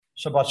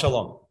Shabbat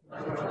Shalom.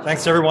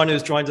 Thanks to everyone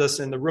who's joined us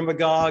in the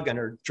Rumagog and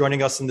are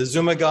joining us in the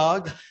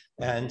Zoomagog,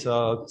 and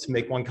to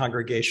make one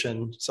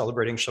congregation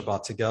celebrating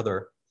Shabbat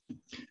together.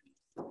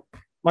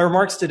 My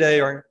remarks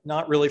today are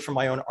not really from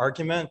my own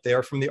argument. They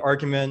are from the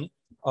argument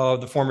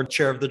of the former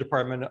chair of the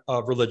Department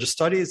of Religious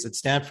Studies at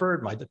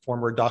Stanford, my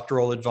former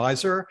doctoral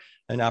advisor,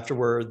 and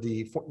afterward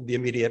the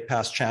immediate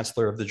past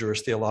chancellor of the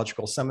Jewish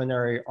Theological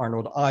Seminary,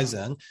 Arnold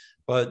Eisen.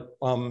 But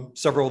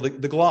several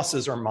of the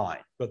glosses are mine,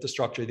 but the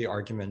structure of the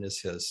argument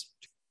is his.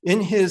 In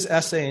his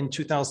essay in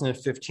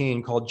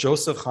 2015 called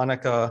Joseph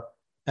Hanukkah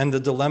and the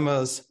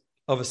Dilemmas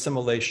of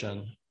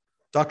Assimilation,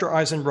 Dr.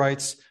 Eisen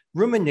writes,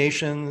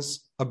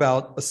 ruminations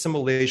about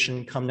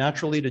assimilation come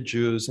naturally to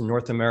Jews in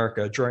North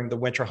America during the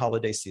winter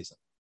holiday season.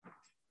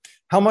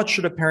 How much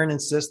should a parent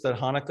insist that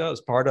Hanukkah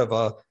is part of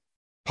a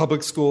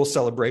public school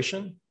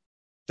celebration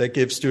that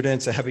gives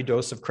students a heavy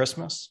dose of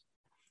Christmas?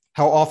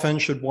 How often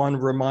should one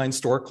remind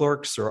store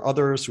clerks or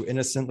others who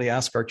innocently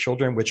ask our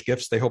children which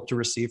gifts they hope to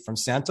receive from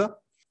Santa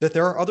that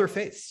there are other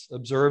faiths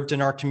observed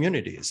in our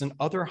communities and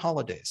other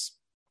holidays?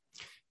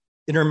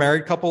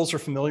 Intermarried couples are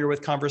familiar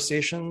with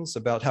conversations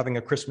about having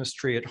a Christmas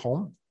tree at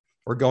home,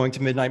 or going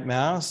to midnight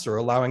mass, or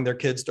allowing their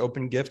kids to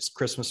open gifts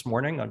Christmas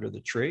morning under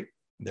the tree,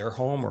 their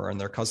home or in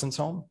their cousin's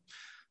home.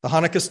 The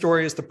Hanukkah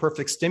story is the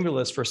perfect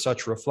stimulus for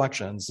such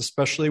reflections,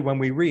 especially when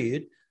we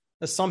read,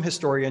 as some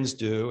historians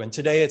do, and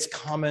today it's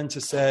common to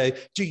say,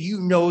 do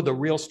you know the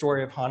real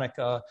story of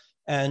Hanukkah?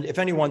 And if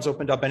anyone's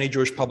opened up any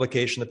Jewish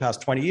publication the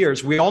past 20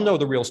 years, we all know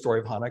the real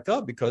story of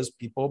Hanukkah because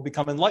people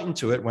become enlightened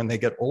to it when they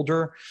get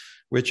older,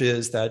 which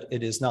is that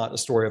it is not a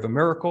story of a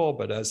miracle,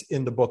 but as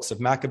in the books of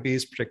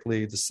Maccabees,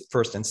 particularly the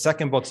first and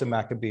second books of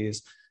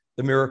Maccabees,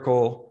 the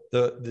miracle,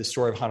 the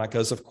story of Hanukkah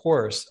is, of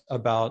course,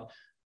 about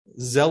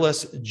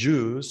zealous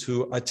Jews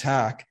who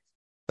attack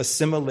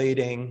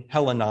assimilating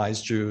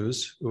Hellenized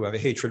Jews who have a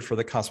hatred for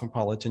the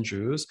cosmopolitan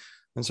Jews.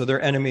 And so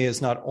their enemy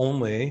is not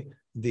only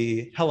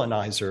the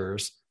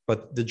Hellenizers,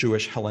 but the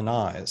Jewish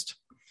Hellenized.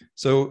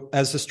 So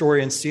as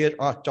historians see it,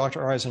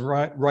 Dr. Eisen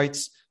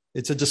writes,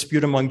 it's a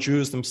dispute among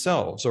Jews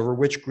themselves over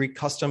which Greek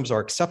customs are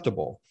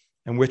acceptable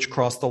and which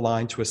cross the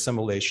line to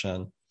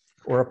assimilation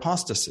or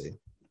apostasy.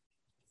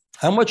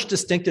 How much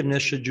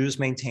distinctiveness should Jews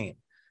maintain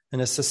in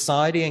a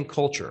society and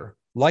culture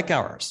like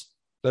ours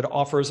that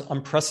offers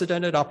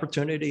unprecedented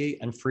opportunity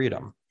and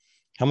freedom?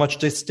 How much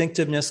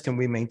distinctiveness can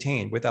we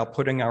maintain without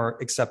putting our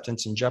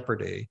acceptance in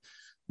jeopardy?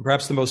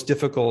 Perhaps the most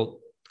difficult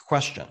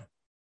question,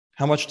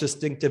 how much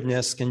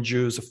distinctiveness can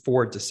Jews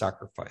afford to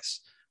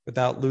sacrifice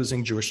without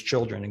losing Jewish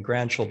children and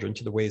grandchildren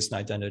to the ways and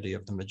identity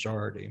of the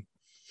majority?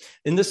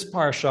 In this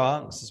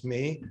parasha, this is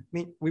me,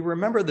 we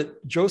remember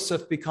that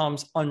Joseph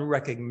becomes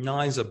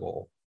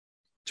unrecognizable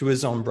to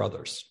his own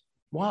brothers.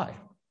 Why?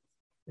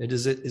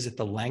 Is it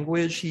the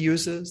language he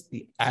uses,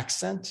 the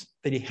accent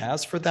that he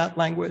has for that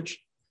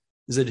language?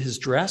 Is it his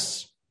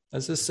dress,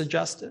 as is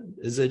suggested?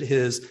 Is it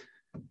his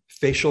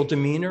facial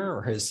demeanor,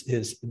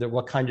 or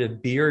what kind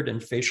of beard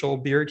and facial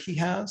beard he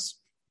has?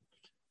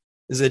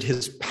 Is it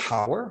his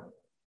power?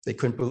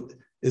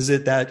 Is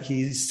it that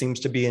he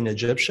seems to be an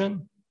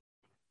Egyptian?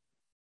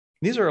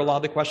 These are a lot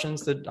of the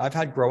questions that I've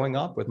had growing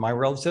up with my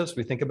relatives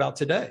we think about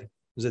today.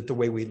 Is it the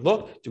way we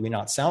look? Do we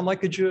not sound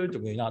like a Jew? Do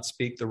we not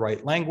speak the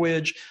right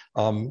language?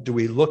 Do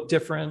we look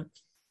different?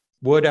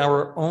 Would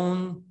our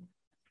own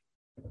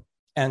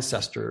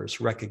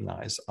ancestors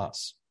recognize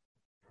us?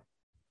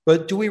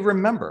 But do we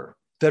remember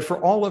that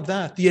for all of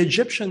that, the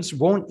Egyptians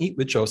won't eat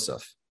with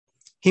Joseph?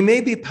 He may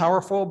be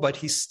powerful, but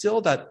he's still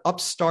that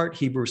upstart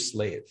Hebrew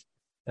slave,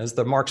 as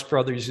the Marx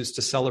brothers used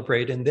to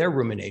celebrate in their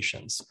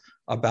ruminations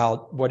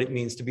about what it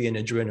means to be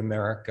a Jew in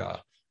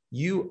America.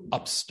 You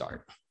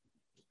upstart,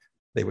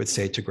 they would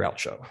say to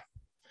Groucho.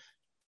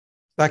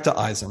 Back to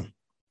Eisen.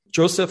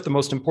 Joseph, the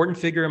most important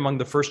figure among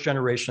the first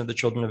generation of the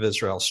children of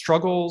Israel,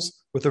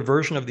 struggles with a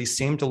version of these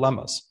same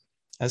dilemmas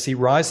as he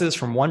rises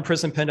from one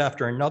prison pen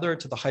after another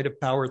to the height of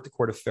power at the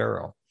court of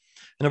Pharaoh.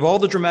 And of all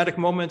the dramatic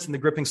moments in the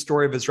gripping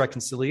story of his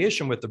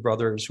reconciliation with the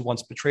brothers who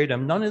once betrayed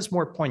him, none is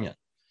more poignant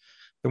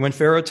than when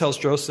Pharaoh tells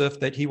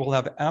Joseph that he will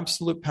have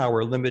absolute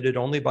power limited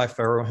only by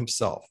Pharaoh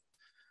himself.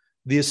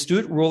 The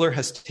astute ruler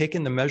has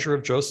taken the measure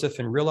of Joseph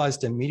and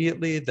realized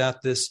immediately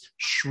that this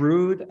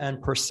shrewd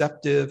and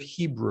perceptive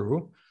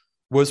Hebrew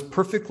was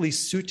perfectly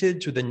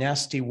suited to the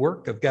nasty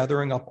work of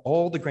gathering up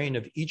all the grain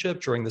of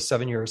Egypt during the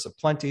 7 years of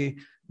plenty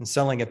and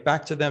selling it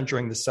back to them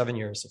during the 7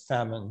 years of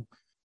famine,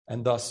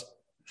 and thus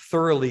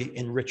thoroughly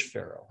enrich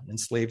Pharaoh and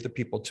enslave the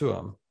people to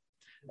him.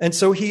 And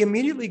so he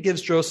immediately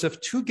gives Joseph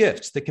two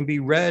gifts that can be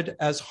read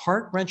as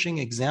heart-wrenching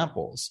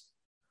examples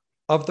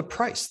of the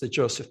price that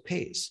Joseph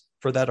pays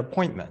for that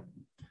appointment.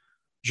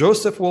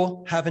 Joseph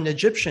will have an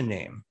Egyptian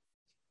name,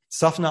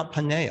 Safnat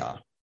Paneah,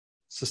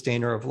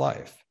 sustainer of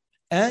life.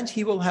 And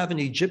he will have an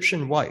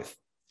Egyptian wife,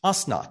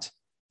 Asnat,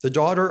 the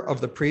daughter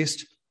of the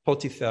priest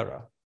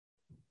Potiphera.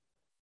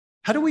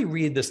 How do we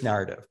read this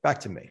narrative? Back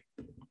to me.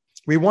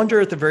 We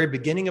wonder at the very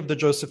beginning of the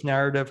Joseph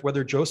narrative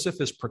whether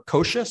Joseph is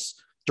precocious,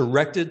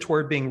 directed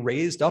toward being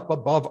raised up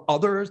above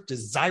others,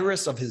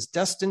 desirous of his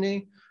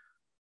destiny,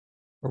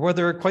 or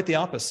whether quite the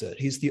opposite.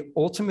 He's the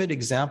ultimate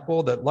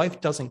example that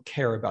life doesn't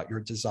care about your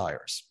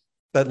desires,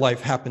 that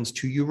life happens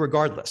to you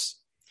regardless.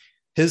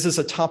 His is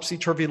a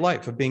topsy-turvy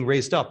life of being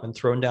raised up and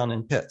thrown down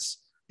in pits,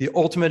 the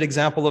ultimate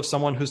example of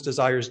someone whose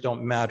desires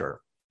don't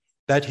matter,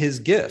 that his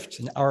gift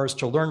and ours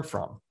to learn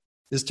from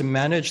is to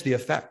manage the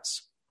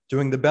effects,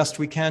 doing the best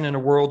we can in a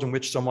world in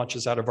which so much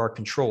is out of our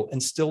control,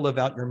 and still live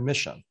out your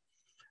mission.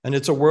 And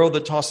it's a world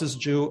that tosses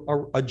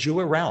a Jew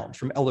around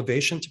from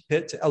elevation to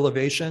pit to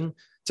elevation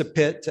to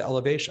pit to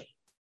elevation,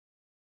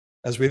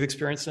 as we've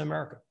experienced in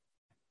America.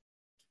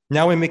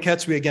 Now in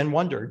Miketz, we again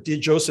wonder,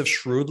 did Joseph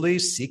shrewdly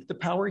seek the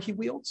power he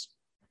wields?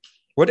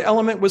 What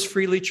element was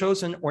freely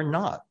chosen or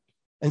not?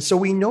 And so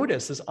we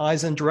notice, as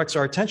Eisen directs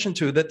our attention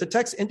to, that the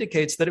text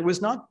indicates that it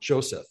was not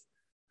Joseph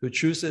who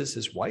chooses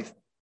his wife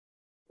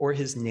or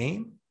his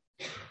name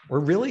or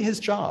really his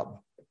job.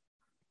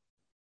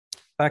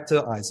 Back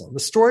to Eisen. The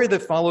story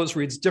that follows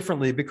reads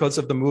differently because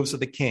of the moves of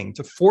the king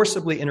to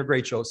forcibly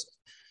integrate Joseph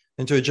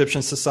into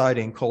Egyptian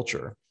society and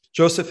culture.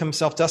 Joseph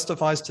himself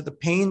testifies to the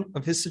pain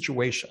of his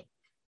situation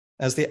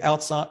as the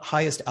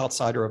highest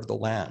outsider of the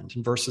land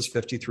in verses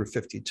 50 through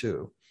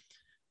 52.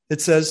 It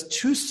says,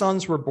 2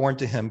 sons were born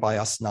to him by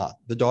Asnat,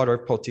 the daughter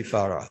of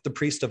Potiphera, the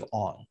priest of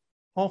On.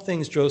 All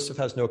things Joseph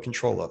has no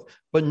control of,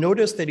 but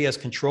notice that he has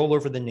control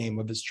over the name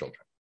of his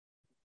children.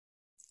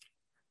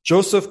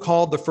 Joseph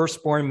called the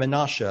firstborn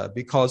Manasseh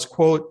because,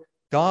 quote,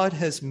 God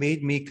has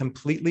made me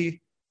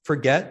completely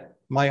forget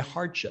my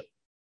hardship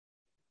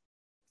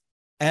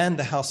and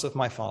the house of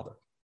my father.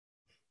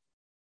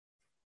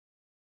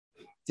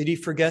 Did he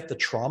forget the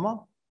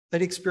trauma that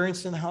he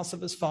experienced in the house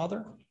of his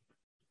father?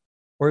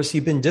 Or has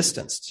he been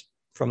distanced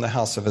from the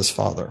house of his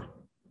father?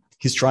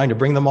 He's trying to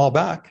bring them all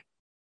back.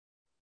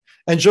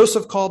 And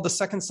Joseph called the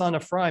second son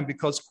Ephraim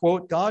because,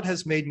 quote, God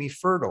has made me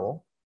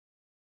fertile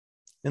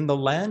in the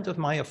land of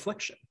my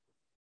affliction.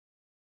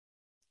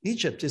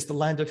 Egypt is the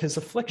land of his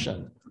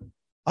affliction.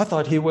 I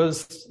thought he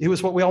was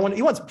what we all want.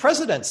 He wants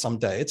president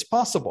someday. It's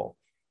possible.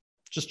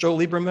 Just Joe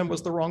Lieberman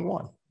was the wrong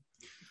one.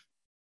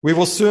 We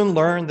will soon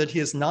learn that he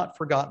has not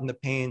forgotten the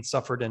pain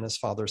suffered in his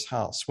father's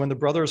house. When the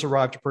brothers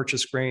arrive to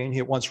purchase grain, he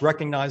at once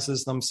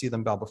recognizes them, see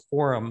them bow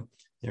before him.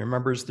 He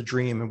remembers the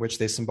dream in which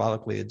they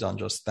symbolically had done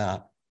just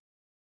that.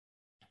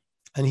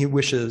 And he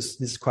wishes,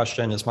 his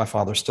question, is my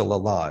father still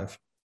alive?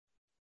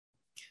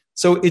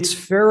 So it's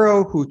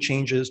Pharaoh who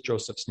changes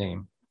Joseph's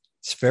name.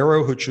 It's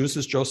Pharaoh who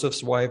chooses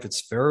Joseph's wife.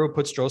 It's Pharaoh who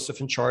puts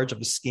Joseph in charge of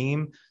a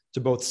scheme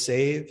to both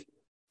save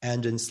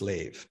and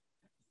enslave.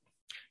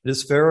 It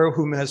is Pharaoh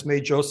who has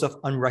made Joseph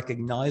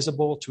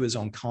unrecognizable to his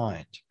own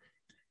kind.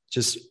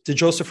 Did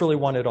Joseph really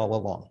want it all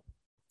along?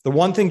 The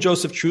one thing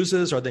Joseph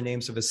chooses are the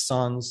names of his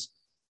sons,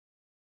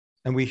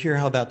 and we hear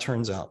how that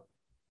turns out.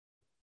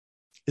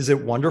 Is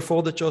it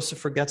wonderful that Joseph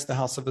forgets the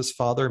house of his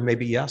father?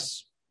 Maybe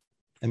yes,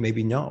 and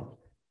maybe no.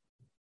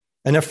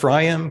 And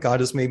Ephraim, God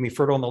has made me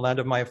fertile in the land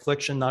of my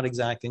affliction, not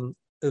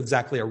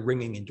exactly a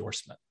ringing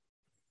endorsement.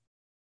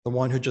 The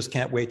one who just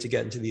can't wait to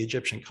get into the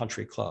Egyptian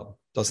country club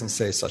doesn't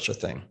say such a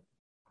thing.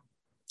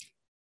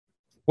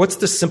 What's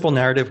the simple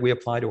narrative we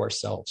apply to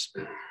ourselves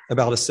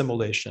about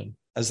assimilation,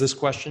 as this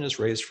question is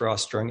raised for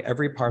us during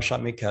every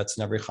Parshat Miketz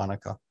and every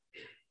Hanukkah?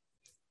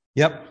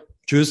 Yep,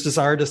 Jews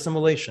desired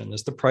assimilation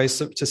as the price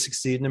to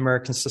succeed in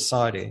American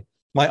society.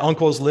 My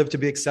uncles lived to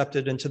be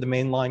accepted into the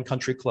mainline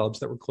country clubs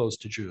that were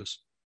closed to Jews.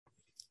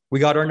 We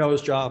got our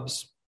nose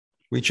jobs.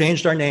 We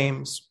changed our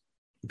names.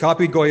 We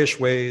copied Goyish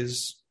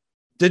ways.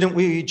 Didn't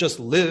we just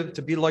live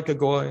to be like a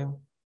Goy?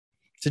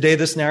 Today,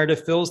 this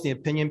narrative fills the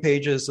opinion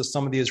pages of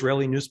some of the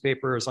Israeli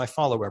newspapers I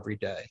follow every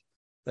day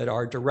that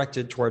are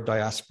directed toward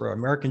diaspora.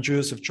 American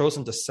Jews have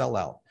chosen to sell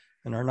out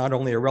and are not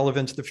only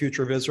irrelevant to the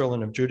future of Israel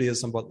and of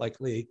Judaism, but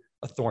likely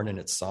a thorn in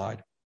its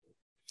side.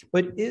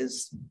 But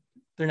is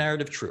their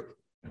narrative true?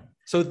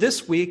 So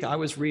this week, I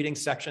was reading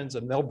sections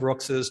of Mel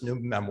Brooks's new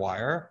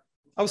memoir.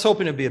 I was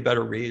hoping it'd be a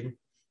better read.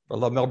 I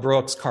love Mel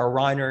Brooks, Carl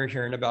Reiner,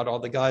 hearing about all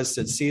the guys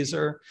at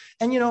Caesar.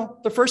 And,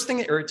 the first thing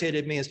that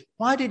irritated me is,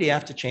 why did he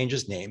have to change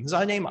his name? His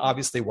name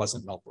obviously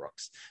wasn't Mel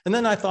Brooks. And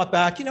then I thought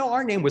back,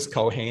 our name was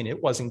Cohen.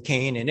 It wasn't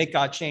Kane, and it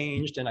got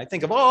changed. And I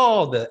think of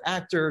all the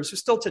actors who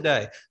still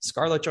today,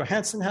 Scarlett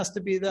Johansson has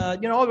to be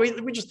that.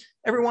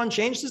 Everyone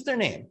changes their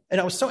name.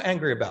 And I was so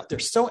angry about it. They're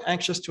so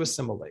anxious to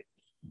assimilate.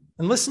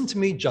 And listen to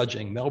me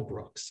judging Mel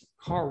Brooks,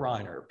 Carl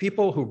Reiner,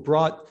 people who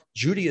brought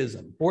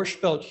Judaism, Borscht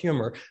Belt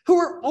humor, who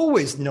are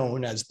always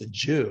known as the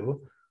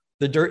Jew,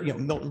 the dirt,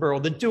 Milton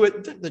Berle,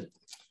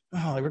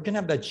 we're going to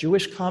have that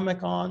Jewish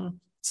comic on.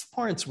 It's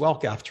Lawrence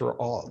Welk, after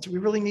all. Do we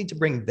really need to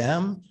bring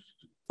them?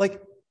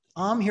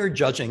 I'm here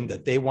judging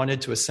that they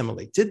wanted to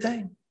assimilate. Did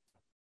they?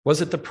 Was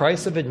it the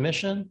price of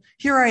admission?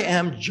 Here I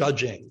am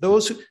judging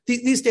those who,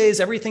 these days,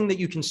 everything that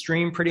you can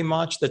stream pretty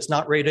much that's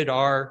not rated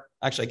R,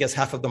 actually, I guess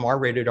half of them are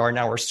rated R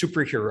now, are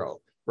superhero,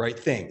 right,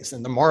 things.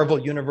 And the Marvel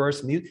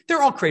universe,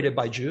 they're all created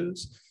by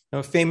Jews.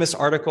 A famous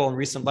article and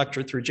recent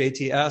lecture through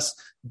JTS,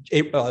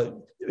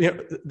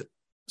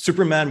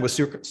 Superman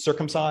was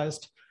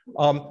circumcised.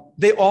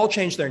 They all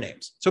changed their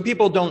names. So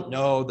people don't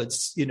know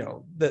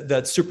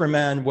that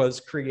Superman was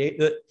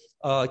created,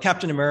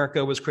 Captain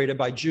America was created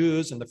by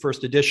Jews in the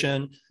first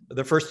edition.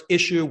 The first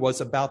issue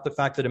was about the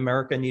fact that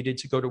America needed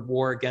to go to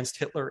war against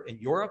Hitler in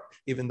Europe,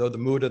 even though the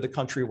mood of the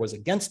country was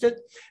against it.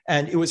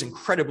 And it was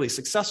incredibly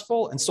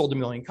successful and sold 1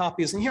 million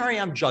copies. And here I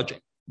am judging.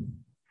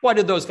 Why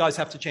did those guys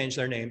have to change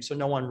their name so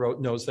no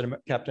one knows that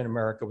Captain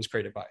America was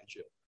created by a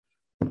Jew?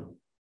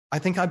 I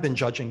think I've been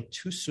judging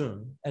too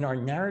soon, and our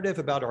narrative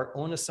about our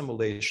own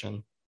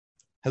assimilation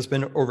has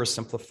been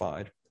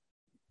oversimplified.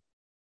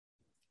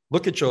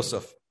 Look at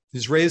Joseph.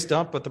 He's raised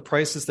up, but the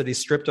price is that he's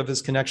stripped of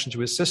his connection to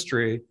his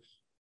history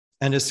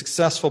and is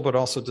successful, but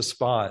also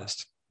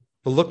despised.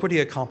 But look what he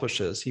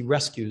accomplishes. He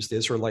rescues the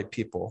Israelite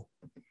people.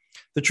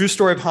 The true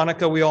story of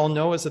Hanukkah, we all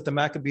know, is that the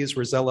Maccabees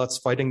were zealots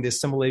fighting the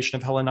assimilation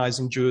of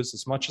Hellenizing Jews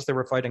as much as they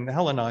were fighting the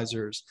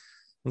Hellenizers.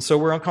 And so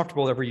we're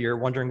uncomfortable every year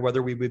wondering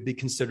whether we would be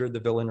considered the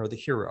villain or the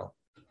hero.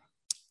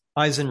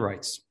 Eisen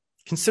writes,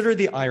 consider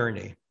the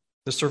irony.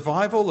 The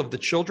survival of the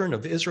children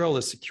of Israel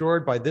is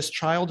secured by this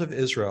child of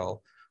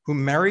Israel, who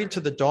married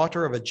to the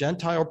daughter of a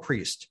Gentile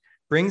priest,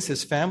 brings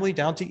his family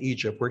down to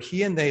Egypt, where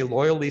he and they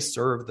loyally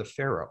serve the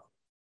Pharaoh.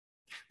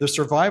 The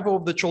survival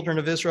of the children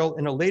of Israel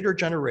in a later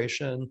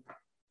generation,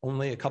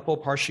 only a couple of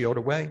parshiot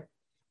away,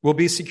 will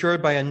be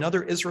secured by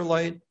another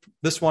Israelite,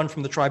 this one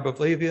from the tribe of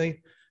Levi,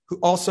 who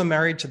also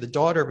married to the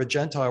daughter of a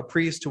Gentile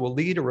priest, who will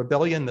lead a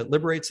rebellion that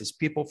liberates his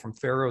people from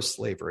Pharaoh's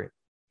slavery.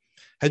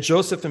 Had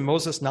Joseph and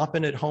Moses not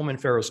been at home in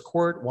Pharaoh's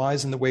court,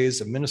 wise in the ways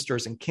of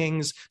ministers and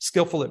kings,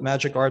 skillful at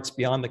magic arts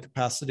beyond the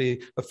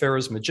capacity of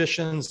Pharaoh's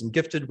magicians, and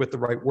gifted with the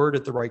right word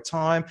at the right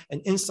time,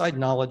 and inside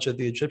knowledge of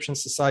the Egyptian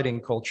society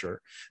and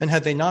culture, and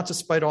had they not,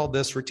 despite all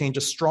this, retained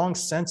a strong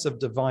sense of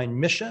divine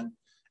mission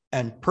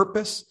and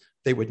purpose,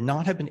 they would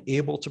not have been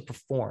able to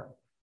perform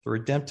the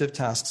redemptive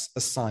tasks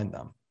assigned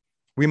them.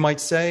 We might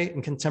say,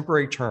 in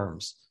contemporary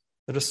terms,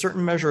 that a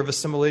certain measure of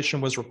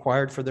assimilation was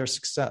required for their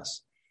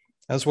success,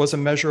 as was a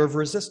measure of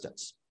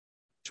resistance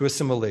to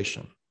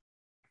assimilation.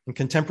 And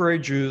contemporary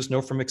Jews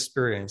know from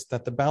experience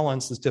that the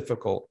balance is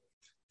difficult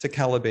to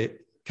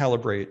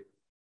calibrate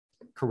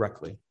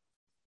correctly.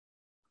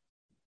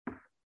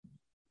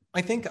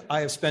 I think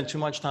I have spent too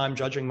much time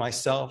judging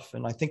myself,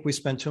 and I think we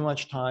spend too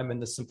much time in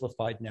the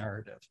simplified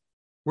narrative.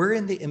 We're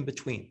in the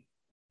in-between.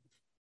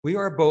 We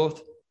are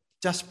both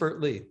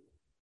desperately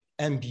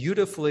and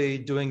beautifully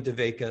doing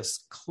Dveikus,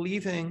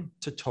 cleaving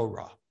to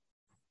Torah,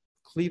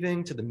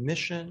 cleaving to the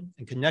mission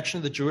and connection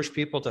of the Jewish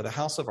people to the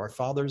house of our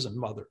fathers and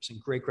mothers and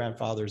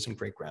great-grandfathers and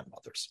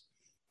great-grandmothers.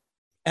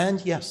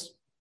 And yes,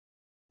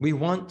 we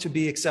want to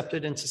be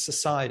accepted into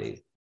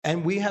society,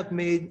 and we have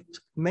made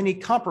many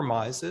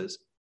compromises,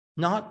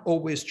 not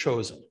always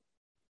chosen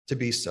to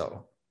be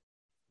so.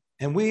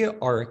 And we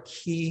are a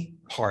key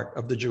part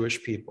of the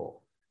Jewish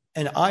people.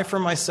 And I, for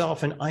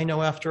myself, and I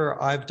know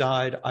after I've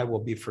died, I will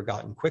be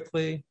forgotten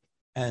quickly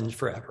and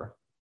forever.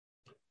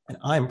 And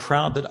I'm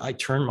proud that I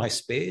turned my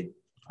spade,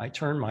 I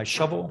turned my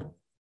shovel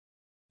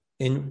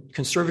in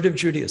conservative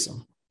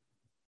Judaism,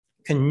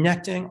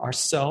 connecting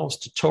ourselves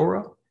to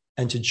Torah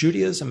and to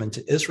Judaism and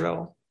to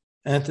Israel,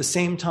 and at the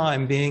same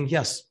time being,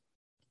 yes,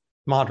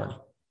 modern,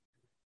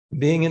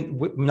 being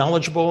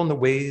knowledgeable in the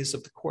ways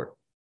of the court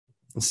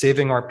and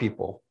saving our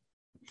people.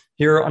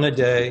 Here on a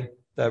day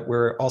that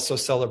we're also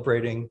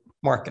celebrating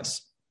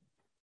Marcus,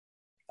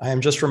 I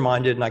am just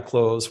reminded, and I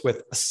close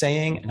with a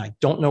saying, and I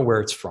don't know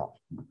where it's from,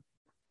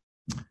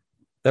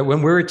 that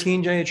when we're a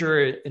teenager,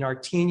 in our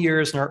teen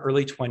years, in our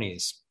early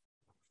 20s,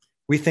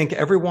 we think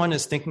everyone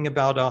is thinking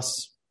about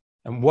us,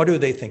 and what do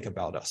they think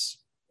about us?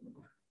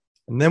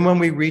 And then when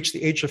we reach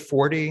the age of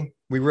 40,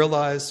 we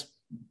realize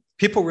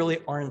people really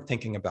aren't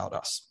thinking about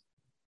us.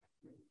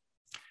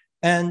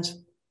 And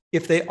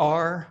if they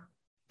are,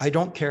 I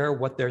don't care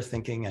what they're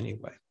thinking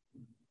anyway,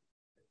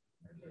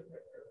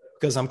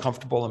 because I'm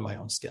comfortable in my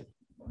own skin.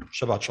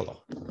 Shabbat shalom.